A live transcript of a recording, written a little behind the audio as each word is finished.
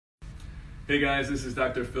Hey guys, this is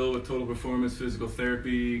Dr. Phil with Total Performance Physical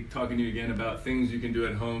Therapy, talking to you again about things you can do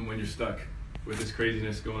at home when you're stuck with this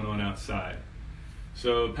craziness going on outside.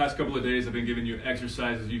 So the past couple of days I've been giving you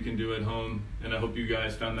exercises you can do at home, and I hope you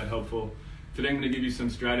guys found that helpful. Today I'm going to give you some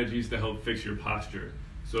strategies to help fix your posture.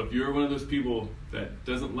 So if you're one of those people that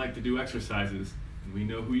doesn't like to do exercises, and we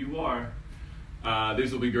know who you are,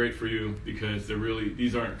 these will be great for you because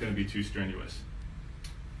these aren't going to be too strenuous.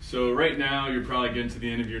 So right now you're probably getting to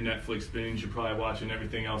the end of your Netflix binge. You're probably watching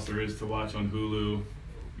everything else there is to watch on Hulu.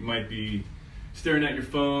 You might be staring at your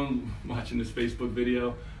phone, watching this Facebook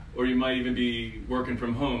video, or you might even be working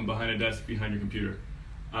from home behind a desk behind your computer.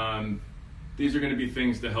 These are going to be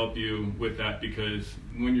things to help you with that, because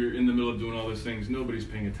when you're in the middle of doing all those things, nobody's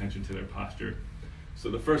paying attention to their posture. So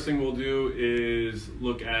the first thing we'll do is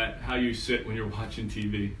look at how you sit when you're watching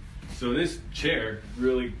TV. So this chair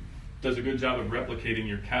really does a good job of replicating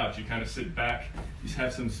your couch. You kind of sit back, you just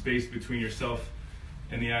have some space between yourself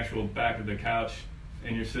and the actual back of the couch,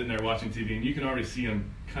 and you're sitting there watching TV, and you can already see I'm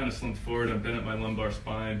kind of slumped forward. I'm bent at my lumbar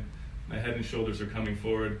spine. My head and shoulders are coming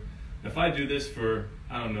forward. If I do this for,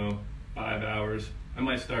 5 hours, I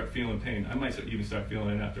might start feeling pain. I might even start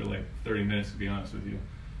feeling it after like 30 minutes, to be honest with you.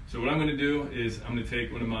 So what I'm gonna do is I'm gonna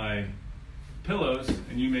take one of my pillows,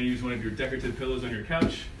 and you may use one of your decorative pillows on your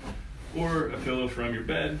couch, or a pillow from your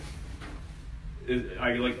bed.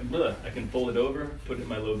 I can fold it over, put it in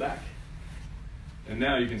my low back, and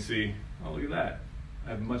now you can see, oh, look at that. I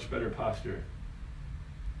have much better posture.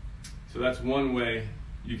 So that's one way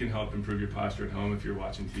you can help improve your posture at home if you're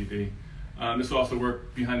watching TV. This will also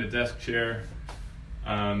work behind a desk chair.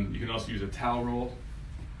 You can also use a towel roll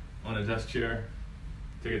on a desk chair.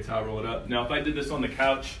 Take a towel, roll it up. Now if I did this on the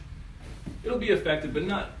couch, it'll be effective, but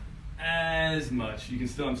not as much. You can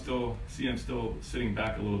still, I'm still sitting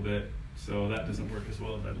back a little bit, so that doesn't work as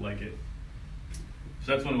well as I'd like it.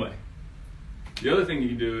 So that's one way. The other thing you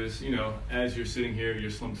can do is, as you're sitting here,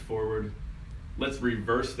 you're slumped forward. Let's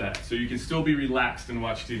reverse that. So you can still be relaxed and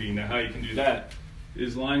watch TV. Now how you can do that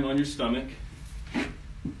is lying on your stomach,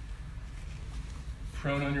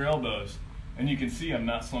 prone on your elbows. And you can see I'm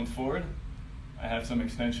not slumped forward. I have some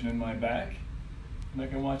extension in my back, and I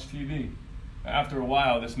can watch TV. After a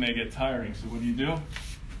while, this may get tiring, so what do? You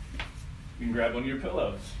can grab one of your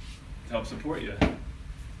pillows to help support you.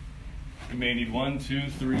 You may need 1, 2,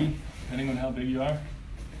 3, depending on how big you are.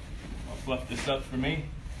 I'll fluff this up for me.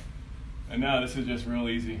 And now this is just real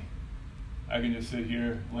easy. I can just sit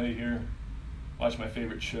here, lay here, watch my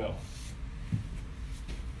favorite show.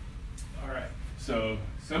 All right, so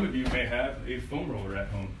some of you may have a foam roller at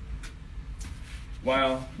home.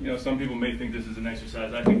 While some people may think this is an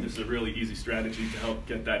exercise, I think this is a really easy strategy to help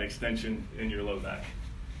get that extension in your low back.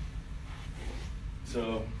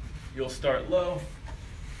 So you'll start low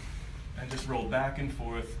and just roll back and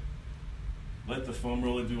forth. Let the foam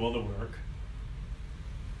roller do all the work.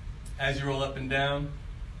 As you roll up and down,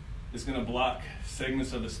 it's going to block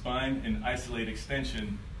segments of the spine and isolate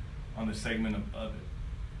extension on the segment above it.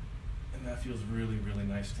 And that feels really, really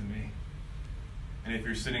nice to me. And if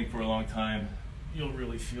you're sitting for a long time, you'll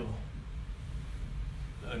really feel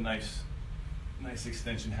a nice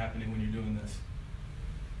extension happening when you're doing this.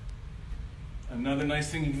 Another nice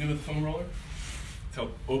thing you can do with the foam roller, to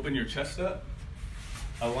help open your chest up,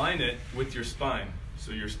 align it with your spine.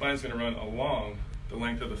 So your spine's going to run along the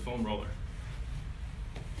length of the foam roller.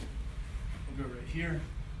 We'll go right here,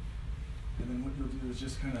 and then what you'll do is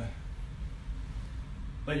just kind of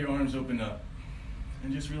let your arms open up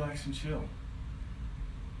and just relax and chill.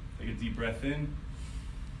 Take a deep breath in,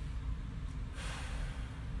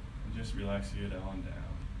 and just relax your head on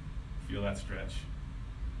down. Feel that stretch.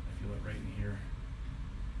 I feel it right in here.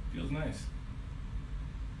 Feels nice.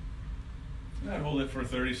 And I'd hold it for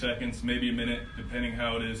 30 seconds, maybe a minute, depending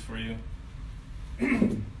how it is for you.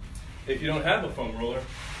 If you don't have a foam roller,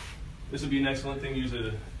 this would be an excellent thing to use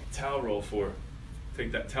a towel roll for.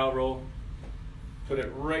 Take that towel roll, put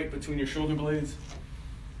it right between your shoulder blades,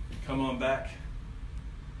 come on back,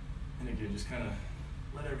 and again, just kind of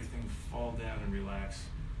let everything fall down and relax.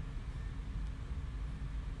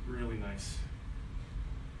 Really nice.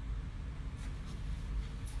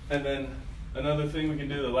 And then another thing we can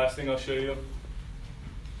do, the last thing I'll show you,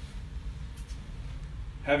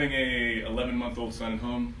 having a 11-month-old son at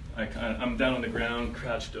home, I'm down on the ground,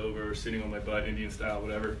 crouched over, sitting on my butt, Indian style,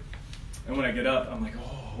 whatever. And when I get up, I'm like,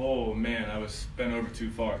 oh man, I was bent over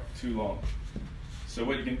too long. So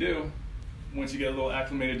what you can do, once you get a little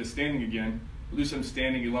acclimated to standing again, we'll do some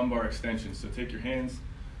standing lumbar extensions. So take your hands,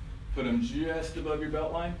 put them just above your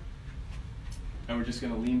belt line, and we're just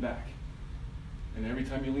gonna lean back. And every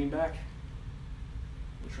time you lean back,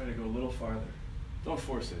 we'll try to go a little farther. Don't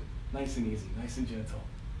force it. Nice and easy, nice and gentle.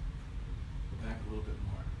 Go back a little bit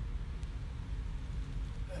more.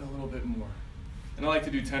 And a little bit more. And I like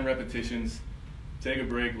to do 10 repetitions. Take a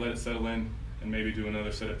break, let it settle in, and maybe do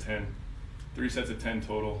another set of 10. 3 sets of 10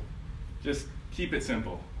 total. Just keep it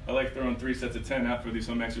simple. I like throwing 3 sets of 10 out for these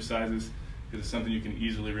home exercises because it's something you can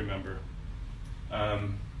easily remember.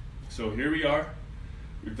 So here we are.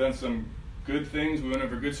 We've done some good things. We went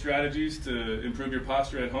over good strategies to improve your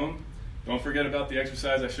posture at home. Don't forget about the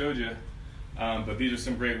exercise I showed you. But these are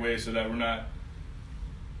some great ways so that we're not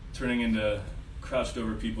turning into crouched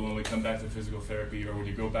over people when we come back to physical therapy or when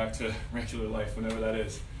you go back to regular life, whenever that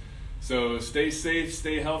is. So stay safe,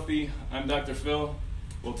 stay healthy. I'm Dr. Phil.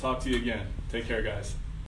 We'll talk to you again. Take care, guys.